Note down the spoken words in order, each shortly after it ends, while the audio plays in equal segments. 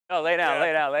Oh, lay down,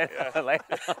 lay down, lay down, lay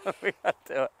down. We got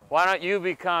to do it. Why don't you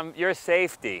become your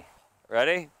safety?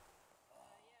 Ready?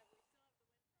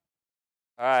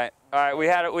 All right. We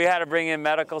had to bring in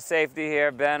medical safety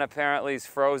here. Ben apparently is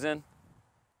frozen.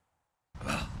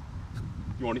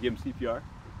 You want to give him CPR?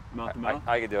 Mouth to mouth?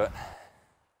 I could do it.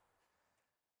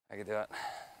 I could do it.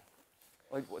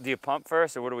 Do you pump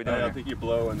first, or what are we doing? I think you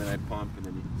blow, and then I pump, and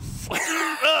then you...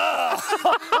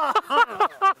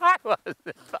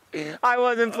 I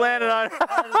wasn't planning on.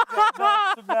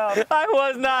 I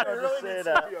was not.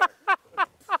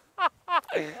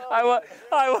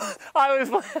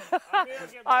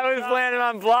 I was planning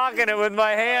on blocking it with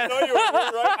my hand. I know you were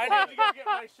right. I need to go get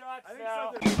my shots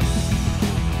now.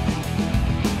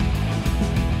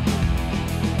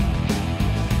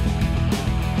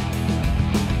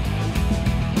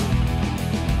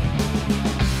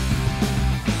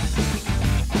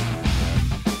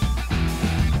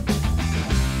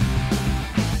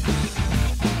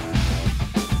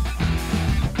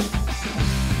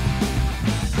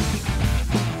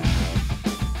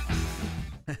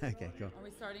 Okay, cool. Are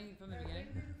we starting from the beginning?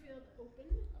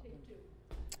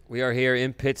 We are here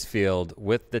in Pittsfield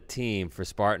with the team for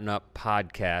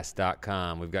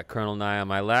SpartanUpPodcast.com. We've got Colonel Nye on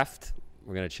my left.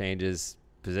 We're going to change his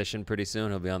position pretty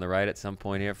soon. He'll be on the right at some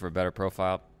point here for a better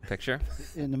profile picture.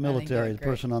 In the military, the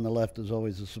person on the left is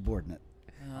always a subordinate.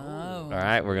 Oh. All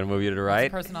right, we're going to move you to the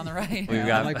right. The person on the right. We've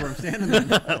got, I like where I'm standing.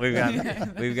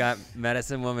 we've got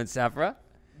medicine woman Sephra.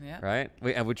 Yeah. Right?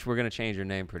 Which we're going to change your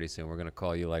name pretty soon. We're going to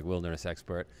call you like wilderness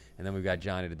expert. And then we've got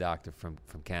Johnny the doctor from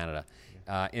Canada.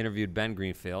 Interviewed Ben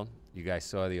Greenfield. You guys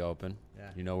saw the open. Yeah.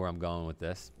 You know where I'm going with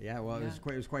this. Yeah, well, it was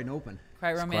quite an open.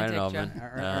 Quite romantic, quite an Joe. open.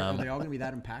 Are they all going to be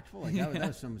that impactful? Like that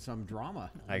was some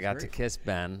drama. I got to kiss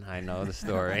Ben. I know the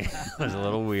story. It was a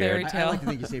little weird. Fairy tale. I like to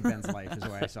think you saved Ben's life is the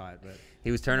way I saw it. But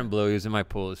He was turning blue. He was in my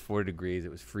pool. It was 40 degrees.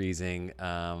 It was freezing.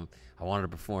 I wanted to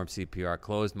perform CPR.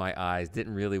 Closed my eyes.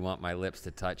 Didn't really want my lips to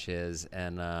touch his.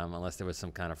 And unless there was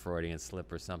some kind of Freudian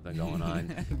slip or something going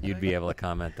on, you'd be able to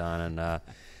comment on. And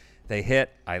they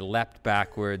hit. I leapt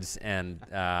backwards. And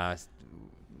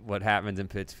what happens in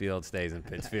Pittsfield stays in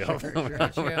Pittsfield.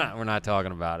 We're not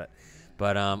talking about it.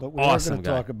 But we awesome are going to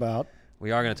talk about.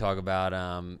 We are going to talk about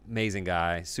amazing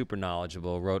guy, super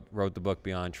knowledgeable, wrote the book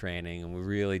Beyond Training, and we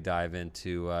really dive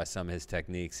into some of his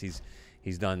techniques. He's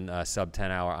done sub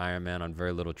 10-hour Ironman on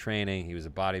very little training. He was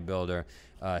a bodybuilder,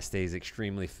 stays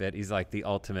extremely fit. He's like the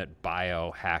ultimate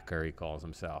biohacker, he calls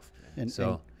himself. And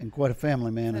quite a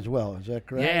family man as well. Is that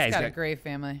correct? Yeah, he's got a great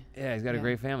family. Yeah, he's got a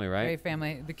great family, right? Great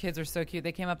family. The kids are so cute.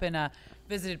 They came up and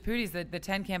visited Pootie's, the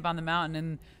tent camp on the mountain,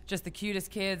 and just the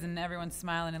cutest kids, and everyone's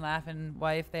smiling and laughing.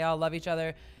 Wife, they all love each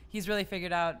other. He's really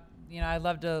figured out, I'd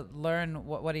love to learn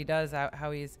what he does,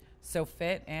 how he's so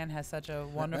fit and has such a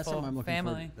wonderful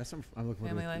family. That's something I'm looking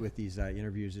for with these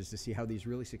interviews, is to see how these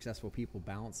really successful people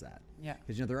balance that. Yeah.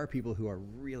 Because there are people who are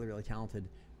really, really talented,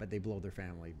 but they blow their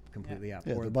family completely up.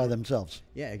 Yeah, they're by themselves.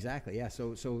 Yeah, exactly. Yeah.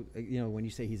 So when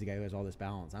you say he's the guy who has all this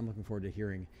balance, I'm looking forward to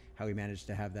hearing how he managed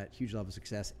to have that huge level of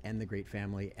success and the great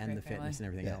family and the fitness and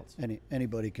everything else.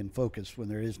 Anybody can focus when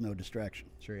there is no distraction.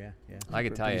 Sure. Yeah. I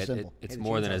can tell you, it's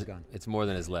more than his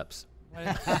lips.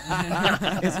 It's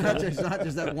not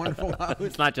just that wonderful house.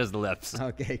 It's not just the lips.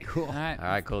 Okay, cool. All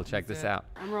right, cool. Check this out.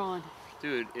 I'm rolling.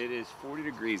 Dude, it is 40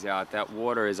 degrees out. That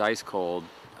water is ice cold.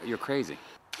 You're crazy.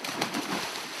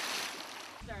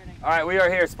 All right, we are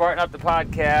here, Spartan Up the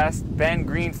Podcast. Ben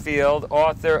Greenfield,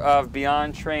 author of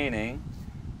Beyond Training,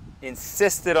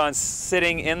 insisted on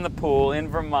sitting in the pool in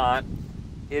Vermont.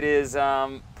 It is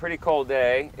pretty cold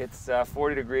day. It's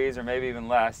 40 degrees or maybe even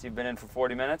less. You've been in for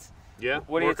 40 minutes? Yeah,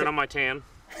 working on my tan.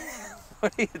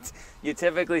 You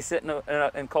typically sit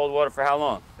in cold water for how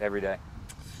long every day?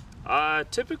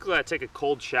 Typically I take a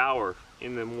cold shower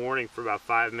in the morning for about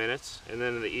 5 minutes, and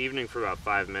then in the evening for about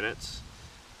 5 minutes.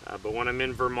 But when I'm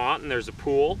in Vermont and there's a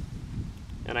pool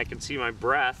and I can see my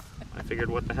breath, I figured,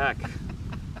 what the heck? I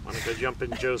want to go jump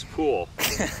in Joe's pool.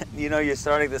 You're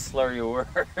starting to slur your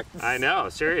words. I know,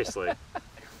 seriously.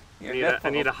 I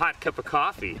need a hot cup of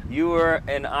coffee. You were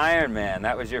an Ironman.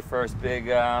 That was your first big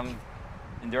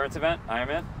endurance event,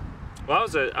 Ironman? Well,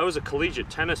 I was a collegiate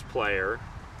tennis player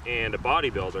and a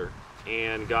bodybuilder,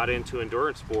 and got into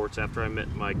endurance sports after I met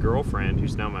my girlfriend,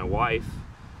 who's now my wife.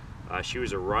 She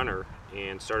was a runner,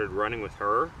 and started running with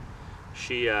her.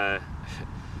 She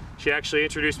actually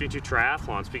introduced me to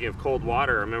triathlon. Speaking of cold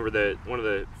water, I remember one of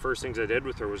the first things I did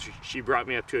with her was she brought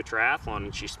me up to a triathlon,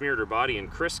 and she smeared her body in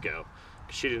Crisco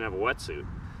because she didn't have a wetsuit.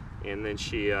 And then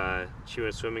she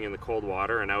went swimming in the cold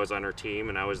water, and I was on her team,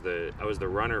 and I was the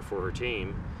runner for her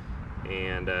team.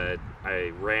 And I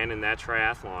ran in that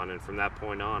triathlon, and from that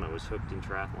point on, I was hooked in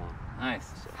triathlon. Nice.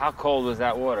 How cold was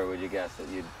that water, would you guess, that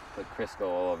you'd put Crisco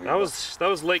all over your That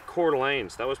was Lake Coeur d'Alene.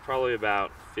 So that was probably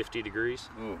about 50 degrees.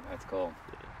 Ooh, that's cold.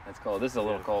 That's cold. This is a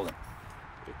little colder.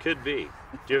 It could be.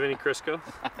 Do you have any Crisco?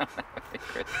 I don't have any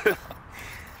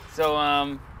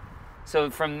Crisco.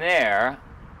 So from there,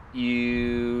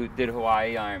 you did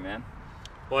Hawaii Ironman.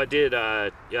 Well, I did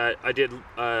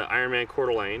Ironman Coeur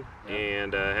d'Alene,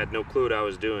 and had no clue what I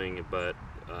was doing, but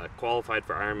qualified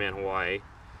for Ironman Hawaii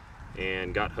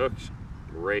and got hooked.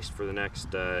 Raced for the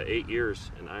next 8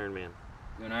 years in Ironman.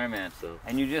 Doing Ironman. So.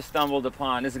 And you just stumbled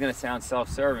upon, this is going to sound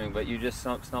self-serving, but you just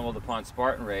stumbled upon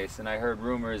Spartan Race, and I heard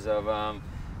rumors of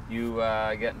you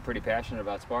getting pretty passionate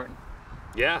about Spartan.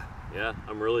 Yeah,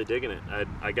 I'm really digging it.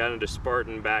 I got into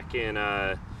Spartan back in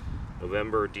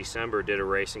November, December, did a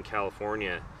race in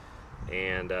California,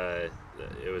 and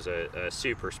it was a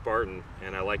super Spartan,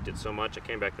 and I liked it so much I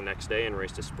came back the next day and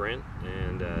raced a sprint,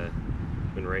 and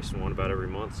been racing one about every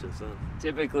month since then.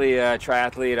 Typically a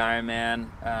triathlete Ironman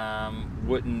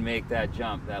wouldn't make that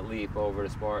jump, that leap over to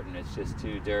Spartan. It's just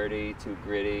too dirty, too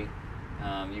gritty.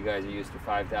 You guys are used to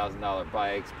 $5,000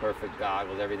 bikes, perfect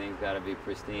goggles, everything's got to be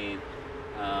pristine.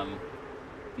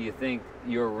 Do you think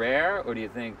you're rare, or do you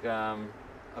think a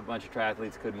bunch of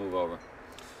triathletes could move over?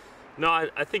 No,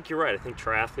 I think you're right. I think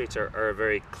triathletes are a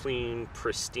very clean,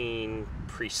 pristine,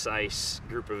 precise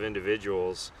group of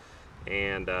individuals.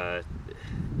 And,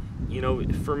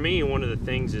 for me, one of the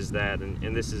things is that,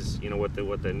 and this is, what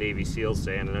the Navy SEALs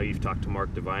say, and I know you've talked to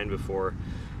Mark Devine before,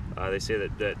 they say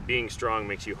that being strong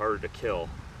makes you harder to kill.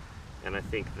 And I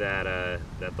think that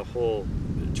the whole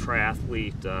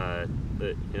triathlete, the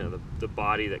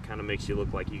body that kind of makes you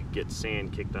look like you get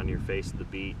sand kicked on your face at the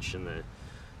beach, and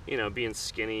being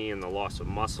skinny and the loss of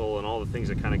muscle and all the things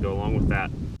that kind of go along with that.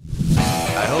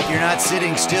 I hope you're not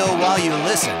sitting still while you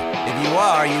listen. If you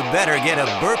are, you better get a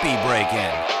burpee break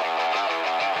in.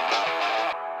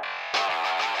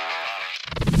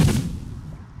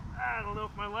 I don't know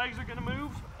if my legs are gonna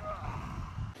move.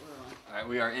 All right,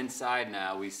 we are inside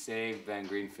now. We saved Ben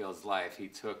Greenfield's life. He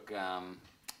took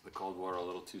the cold water a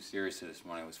little too seriously this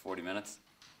morning. It was 40 minutes.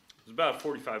 It was about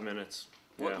 45 minutes.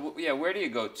 Yeah. Where do you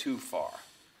go too far?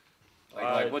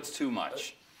 Like what's too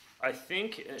much? I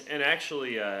think, and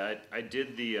actually, I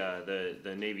did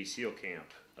the Navy SEAL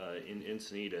camp in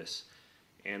Encinitas,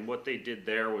 and what they did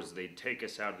there was they'd take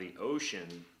us out of the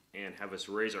ocean and have us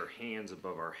raise our hands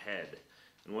above our head.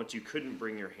 And once you couldn't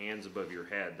bring your hands above your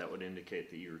head, that would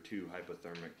indicate that you were too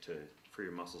hypothermic for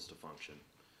your muscles to function.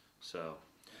 So,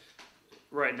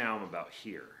 right now I'm about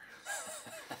here.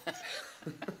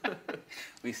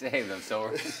 We saved them, so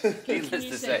we're Can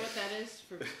you say what that is?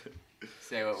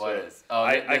 Say what is? Oh,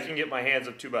 I can get my hands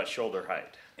up to about shoulder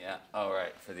height. Yeah. All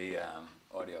right, for the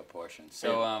audio portion.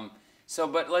 So,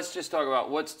 but let's just talk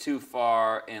about what's too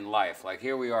far in life. Like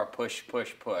here we are, push,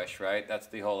 right? That's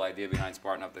the whole idea behind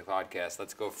Spartan Up the podcast.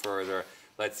 Let's go further.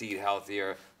 Let's eat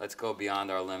healthier. Let's go beyond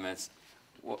our limits.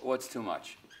 What's too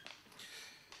much?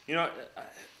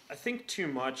 I think too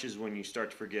much is when you start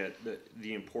to forget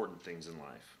the important things in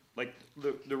life. Like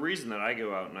the reason that I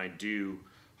go out and I do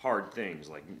hard things,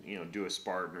 like do a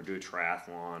Spartan or do a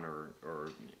triathlon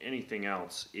or anything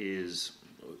else, is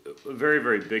a very,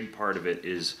 very big part of it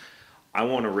is I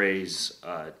want to raise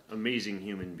amazing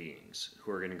human beings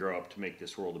who are going to grow up to make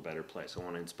this world a better place. I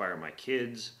want to inspire my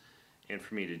kids, and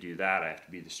for me to do that, I have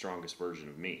to be the strongest version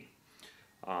of me.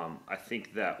 I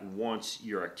think that once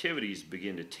your activities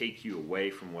begin to take you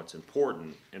away from what's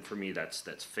important, and for me that's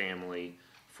family,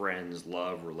 friends,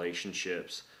 love,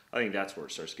 relationships, I think that's where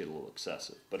it starts to get a little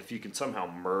excessive. But if you can somehow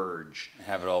merge,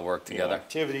 have it all work together,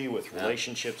 activity with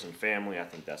relationships and family, I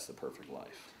think that's the perfect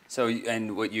life. So,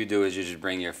 and what you do is you just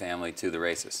bring your family to the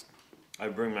races. I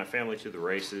bring my family to the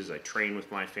races. I train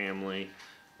with my family.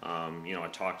 I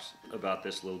talked about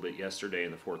this a little bit yesterday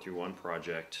in the 431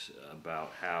 project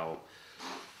about how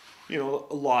a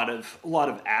lot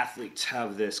of athletes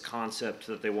have this concept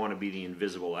that they want to be the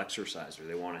invisible exerciser.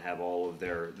 They want to have all of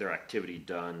their activity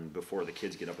done before the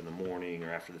kids get up in the morning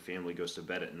or after the family goes to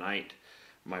bed at night.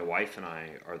 My wife and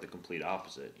I are the complete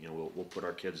opposite. We'll put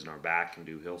our kids in our back and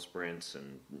do hill sprints,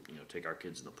 and take our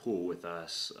kids in the pool with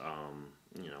us.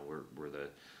 We're the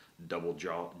double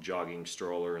jogging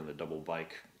stroller and the double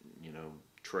bike,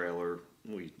 trailer.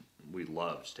 We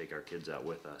love to take our kids out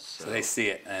with us. So they see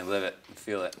it and they live it and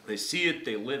feel it. They see it,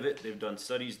 they live it. They've done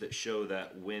studies that show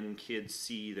that when kids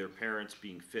see their parents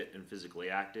being fit and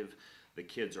physically active, the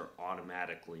kids are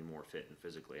automatically more fit and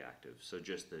physically active. So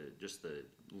just the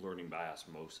learning by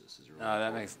osmosis is really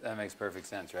important. that makes perfect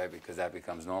sense, right? Because that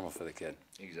becomes normal for the kid.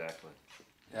 Exactly.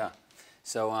 Yeah.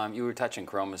 So you were touching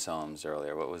chromosomes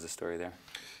earlier. What was the story there?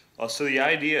 So the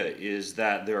idea is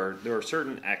that there are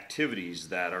certain activities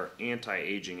that are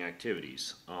anti-aging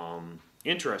activities.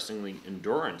 Interestingly,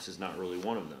 endurance is not really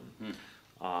one of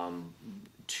them.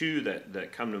 Two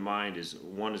that come to mind is,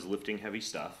 one is lifting heavy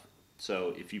stuff.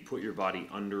 So if you put your body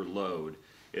under load,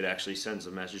 it actually sends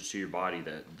a message to your body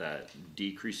that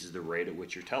decreases the rate at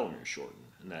which your telomeres shorten,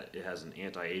 and that it has an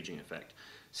anti-aging effect.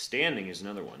 Standing is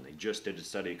another one. They just did a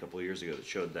study a couple of years ago that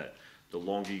showed that the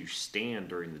longer you stand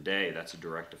during the day, that's a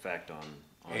direct effect on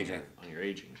your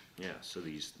aging. Yeah. So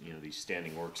these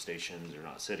standing workstations, you're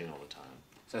not sitting all the time.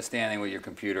 So standing with your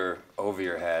computer over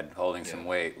your head, holding some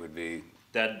weight would be.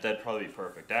 That'd probably be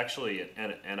perfect. Actually,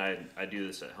 and I do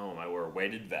this at home. I wear a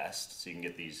weighted vest, so you can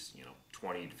get these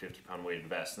 20 to 50 pound weighted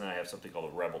vests, and then I have something called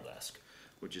a rebel desk,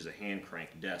 which is a hand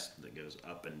crank desk that goes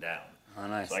up and down. Oh,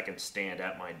 nice. So I can stand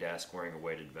at my desk wearing a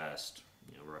weighted vest,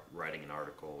 writing an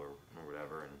article or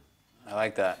whatever, and I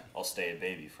like that. I'll stay a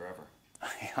baby forever.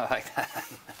 I like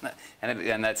that.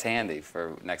 And that's handy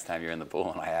for next time you're in the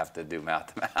pool and I have to do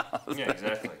mouth to mouth. Yeah,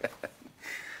 exactly.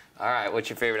 All right, what's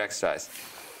your favorite exercise?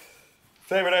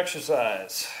 Favorite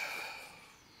exercise?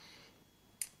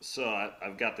 So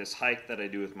I've got this hike that I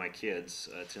do with my kids.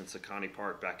 It's in Sakani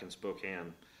Park back in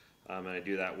Spokane. And I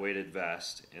do that weighted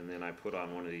vest, and then I put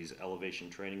on one of these elevation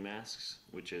training masks,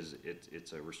 which is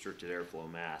it's a restricted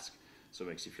airflow mask, so it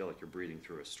makes you feel like you're breathing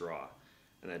through a straw.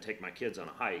 And then I take my kids on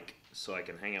a hike so I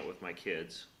can hang out with my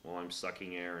kids while I'm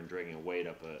sucking air and dragging a weight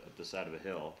up the side of a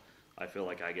hill. I feel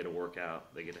like I get a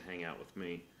workout, they get to hang out with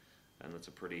me, and that's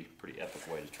a pretty epic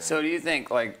way to train. So do you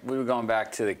think, like, we were going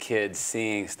back to the kids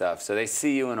seeing stuff, so they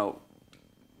see you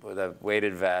with a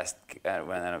weighted vest and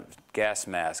a gas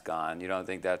mask on, you don't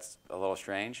think that's a little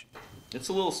strange? It's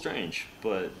a little strange,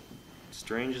 but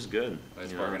strange is good. But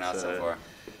it's working out so far.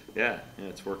 Yeah,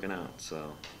 it's working out.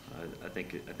 So I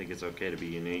think it's okay to be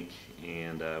unique,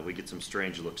 and we get some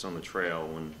strange looks on the trail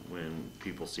when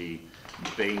people see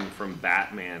Bane from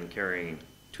Batman carrying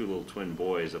two little twin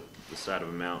boys up the side of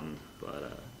a mountain,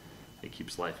 but it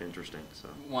keeps life interesting. So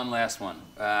one last one.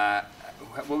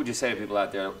 What would you say to people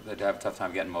out there that have a tough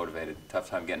time getting motivated, tough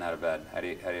time getting out of bed? How do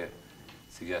you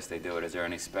suggest they do it? Is there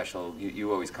any special?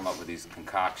 You always come up with these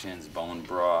concoctions, bone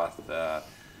broth. Yeah,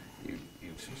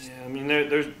 I mean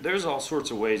there's all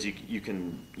sorts of ways you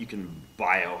can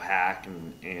biohack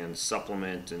and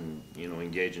supplement and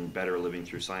engage in better living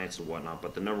through science and whatnot.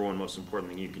 But the number one most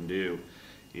important thing you can do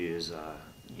is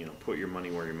put your money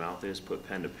where your mouth is, put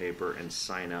pen to paper, and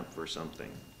sign up for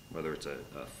something, whether it's a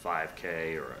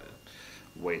 5K or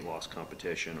a weight loss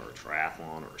competition or a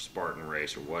triathlon or a Spartan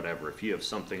race or whatever. If you have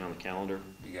something on the calendar,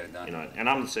 you get it done. And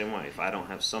I'm the same way. If I don't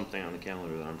have something on the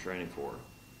calendar that I'm training for,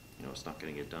 it's not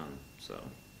going to get done. So.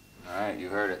 All right, you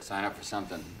heard it. Sign up for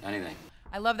something, anything.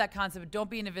 I love that concept. Don't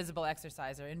be an invisible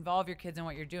exerciser. Involve your kids in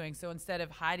what you're doing. So instead of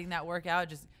hiding that workout,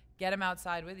 just get them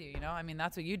outside with you. I mean,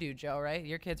 that's what you do, Joe, right?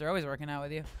 Your kids are always working out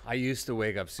with you. I used to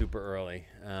wake up super early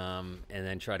and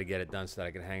then try to get it done so that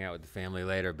I could hang out with the family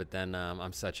later. But then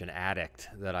I'm such an addict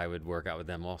that I would work out with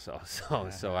them also.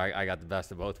 So I got the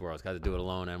best of both worlds. Got to do it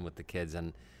alone and with the kids.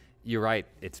 And you're right.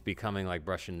 It's becoming like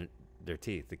brushing their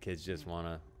teeth. The kids just want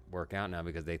to work out now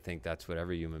because they think that's what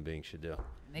every human being should do.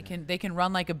 They can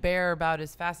run like a bear about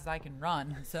as fast as I can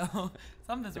run. So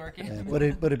something's working. Yeah,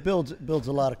 but it builds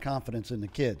a lot of confidence in the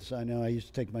kids. I know I used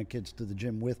to take my kids to the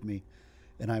gym with me,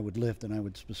 and I would lift and I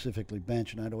would specifically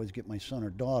bench, and I'd always get my son or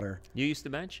daughter. You used to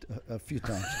bench? A few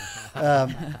times.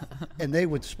 And they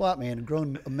would spot me, and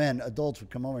grown men, adults would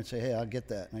come over and say, "Hey, I'll get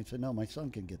that." And I'd say, "No, my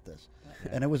son can get this."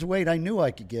 And it was a weight I knew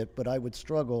I could get, but I would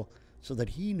struggle so that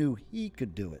he knew he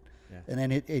could do it. Yeah. And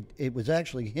then it was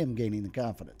actually him gaining the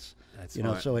confidence. That's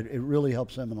so it really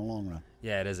helps them in the long run.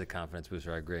 Yeah, it is a confidence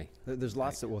booster. I agree. There's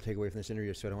lots that we'll take away from this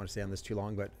interview, so I don't want to stay on this too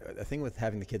long. But the thing with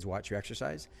having the kids watch your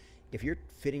exercise, if you're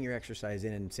fitting your exercise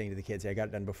in and saying to the kids, "Hey, I got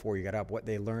it done before you got up," what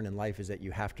they learn in life is that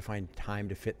you have to find time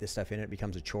to fit this stuff in. It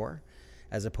becomes a chore,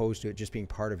 as opposed to it just being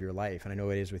part of your life. And I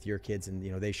know it is with your kids, and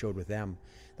they showed with them.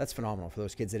 That's phenomenal for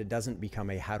those kids that it doesn't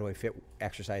become a how do I fit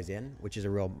exercise in, which is a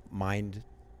real mind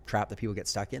trap that people get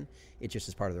stuck in. It just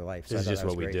is part of their life. So this is just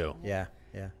what we do. Yeah.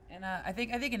 And I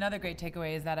think another great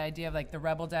takeaway is that idea of like the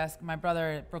rebel desk. My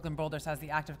brother at Brooklyn Boulders has the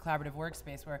active collaborative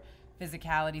workspace where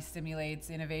physicality stimulates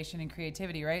innovation and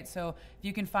creativity, right? So if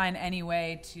you can find any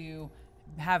way to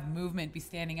have movement, be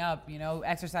standing up,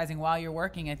 exercising while you're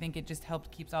working. I think it just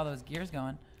keeps all those gears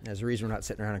going. There's a reason we're not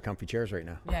sitting around in comfy chairs right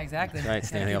now. Yeah, exactly. Right,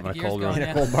 standing up in a Keep the cold gears room. going,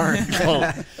 In a cold barn.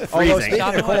 Freezing. Although speaking of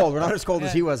Chopping cold, wood. we're not as cold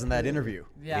as he was in that interview.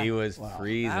 Yeah. He was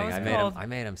freezing. That was I cold.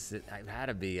 made him sit. It had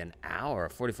to be an hour,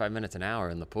 45 minutes an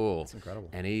hour in the pool. That's incredible.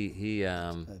 And he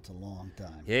That's a long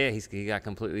time. yeah, he got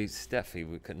completely stiff. He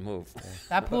couldn't move.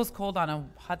 That pool's cold on a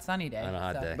hot sunny day. On a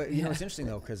hot day. But it's interesting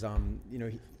though, because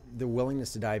the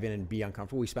willingness to dive in and be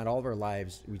uncomfortable. We spend all of our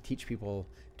lives. We teach people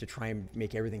to try and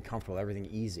make everything comfortable, everything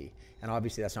easy, and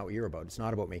obviously that's not what you're about. It's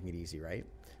not about making it easy, right?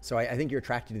 So I think you're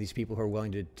attracted to these people who are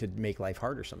willing to make life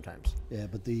harder sometimes. Yeah,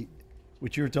 but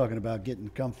what you were talking about, getting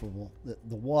comfortable,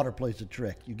 the water plays a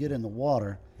trick. You get in the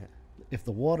water. Yeah. If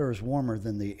the water is warmer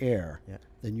than the air, Yeah.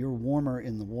 then you're warmer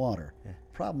in the water. Yeah.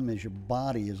 Problem is your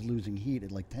body is losing heat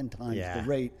at like 10 times Yeah. the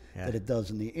rate Yeah. that it does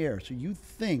in the air. So you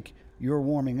think you're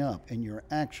warming up and you're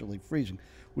actually freezing.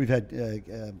 We've had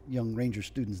young ranger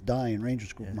students die in ranger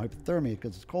school from hypothermia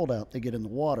because it's cold out. They get in the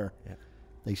water. Yeah.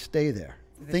 They stay there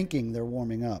thinking they're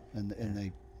warming up, and Do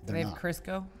they're they have not.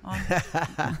 Crisco on?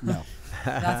 No.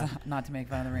 That's not to make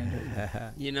fun of the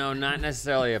Rangers. Not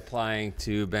necessarily applying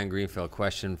to Ben Greenfield.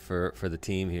 Question for the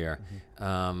team here.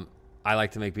 I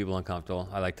like to make people uncomfortable.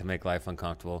 I like to make life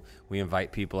uncomfortable. We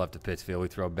invite people up to Pittsfield. We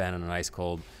throw Ben in an ice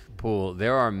cold pool.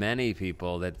 There are many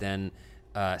people that then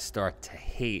start to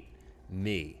hate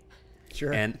me.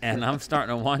 Sure. And I'm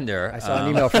starting to wonder. I saw an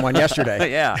email from one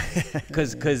yesterday. Yeah,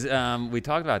 because we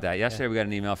talked about that yesterday. We got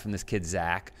an email from this kid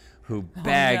Zach who begged.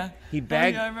 yeah. He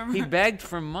begged. I remember. He begged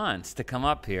for months to come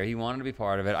up here. He wanted to be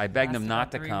part of it. I begged him Lasted not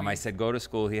about to 3 come. I weeks. said go to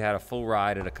school. He had a full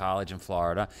ride at a college in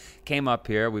Florida. Came up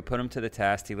here. We put him to the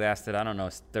test. He lasted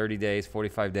 30 days,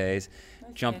 45 days.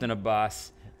 Jumped kid. in a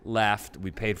bus, left.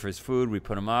 We paid for his food. We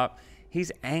put him up.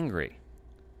 He's angry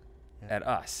at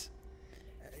us.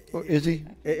 Or is he?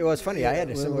 It was funny. I had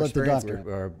a Well, similar let the experience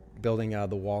doctor- building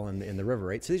the wall in the river,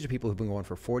 right? So these are people who've been going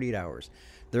for 48 hours.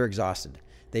 They're exhausted.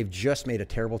 They've just made a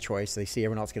terrible choice. They see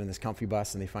everyone else get in this comfy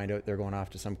bus, and they find out they're going off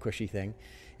to some cushy thing.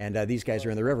 And these guys are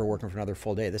in the river working for another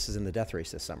full day. This is in the death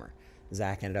race this summer.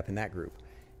 Zach ended up in that group.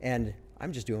 And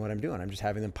I'm just doing what I'm doing. I'm just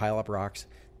having them pile up rocks.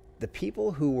 The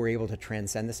people who were able to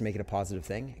transcend this and make it a positive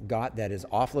thing got that as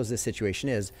awful as this situation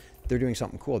is, they're doing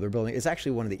something cool. They're building. It's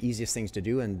actually one of the easiest things to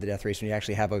do in the death race when you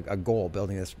actually have a goal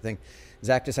building this thing.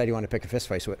 Zach decided he wanted to pick a fist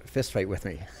fight with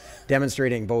me,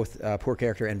 demonstrating both poor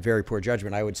character and very poor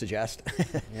judgment, I would suggest.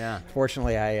 Yeah.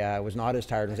 Fortunately, I was not as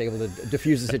tired and was able to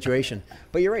diffuse the situation.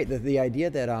 But you're right. The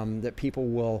idea that that people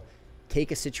will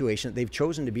take a situation that they've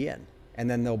chosen to be in, and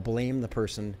then they'll blame the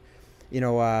person.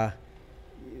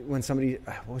 When somebody,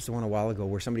 what was the one a while ago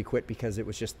where somebody quit because it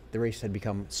was just the race had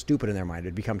become stupid in their mind. It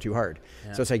had become too hard.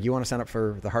 Yeah. So it's like you want to sign up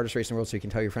for the hardest race in the world so you can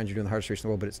tell your friends you're doing the hardest race in the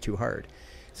world, but it's too hard.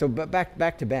 So but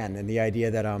back to Ben and the idea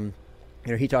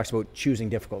that he talks about choosing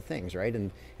difficult things, right?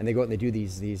 And they go out and they do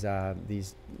these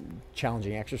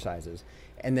challenging exercises,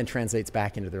 and then translates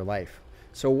back into their life.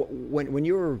 So when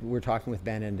you were talking with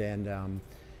Ben and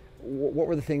what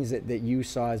were the things that you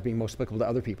saw as being most applicable to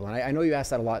other people? And I know you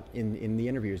asked that a lot in the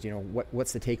interviews.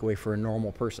 What's the takeaway for a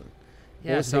normal person?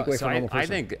 What Yeah, was the takeaway for a normal I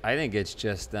person? think it's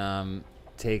just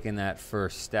taking that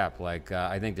first step. Like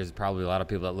I think there's probably a lot of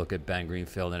people that look at Ben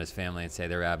Greenfield and his family and say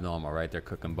they're abnormal, right? They're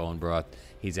cooking bone broth.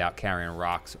 He's out carrying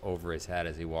rocks over his head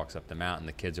as he walks up the mountain.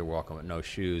 The kids are walking with no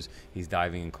shoes. He's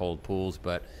diving in cold pools.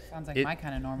 But Sounds like my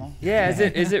kind of normal. yeah,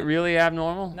 is it really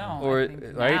abnormal? No, or I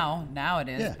think right? now it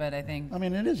is, Yeah. but I think I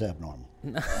mean, it is abnormal.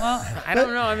 well, I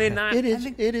don't know. I mean, not. It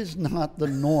is not the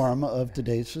norm of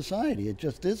today's society. It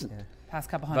just isn't. past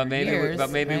couple But hundred maybe, years.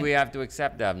 we right? have to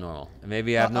accept abnormal. And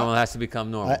maybe abnormal has to become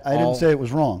normal. I didn't say it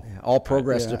was wrong. All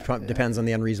progress Yeah. depends on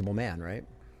the unreasonable man, right?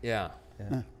 Yeah.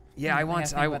 Yeah, I I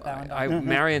once, think about that one, Doc.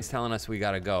 Marion's telling us we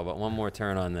got to go, but one more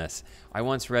turn on this. I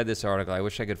once read this article. I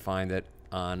wish I could find it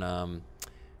on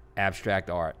abstract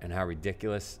art and how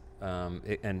ridiculous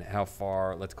and how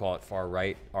far, let's call it far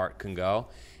right art can go.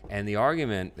 And the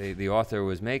argument the author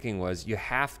was making was you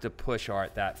have to push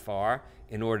art that far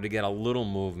in order to get a little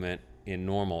movement in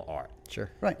normal art. Sure.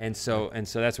 Right. And so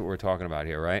that's what we're talking about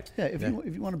here, right? Yeah, if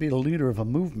you want to be the leader of a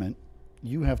movement,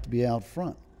 you have to be out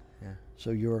front. Yeah.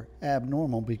 So you're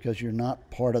abnormal because you're not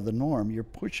part of the norm. You're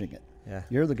pushing it. Yeah.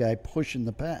 You're the guy pushing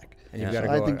the pack. And you've Yeah. got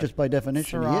to So go. I think just by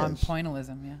definition, he Saran is.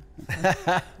 pointillism,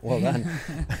 yeah. well done.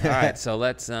 All right, so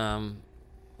let's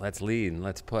lead and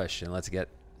let's push and let's get.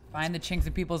 Find the chinks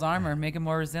in people's armor, make them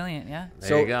more resilient, yeah?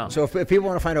 There you go. So if people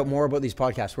want to find out more about these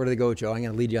podcasts, where do they go, Joe? I'm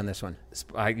going to lead you on this one.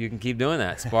 You can keep doing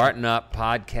that.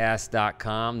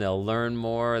 SpartanUpPodcast.com. They'll learn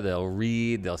more. They'll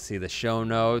read. They'll see the show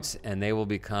notes, and they will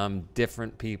become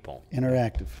different people.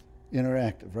 Interactive.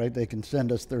 interactive, right? They can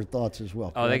send us their thoughts as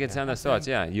well. Oh, they correct? can send us thoughts.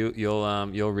 Yeah,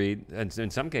 you'll read, and in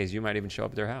some cases, you might even show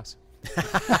up at their house.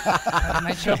 I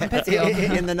might show up in Pittsfield.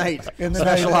 in the night. In the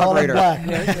Special night, all in operator. black,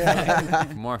 right? Yeah.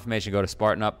 For more information, go to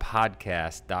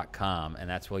SpartanUpPodcast.com, and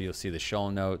that's where you'll see the show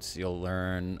notes. You'll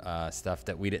learn stuff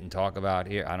that we didn't talk about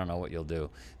here. I don't know what you'll do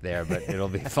there, but it'll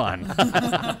be fun.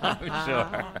 I'm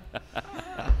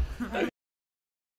sure.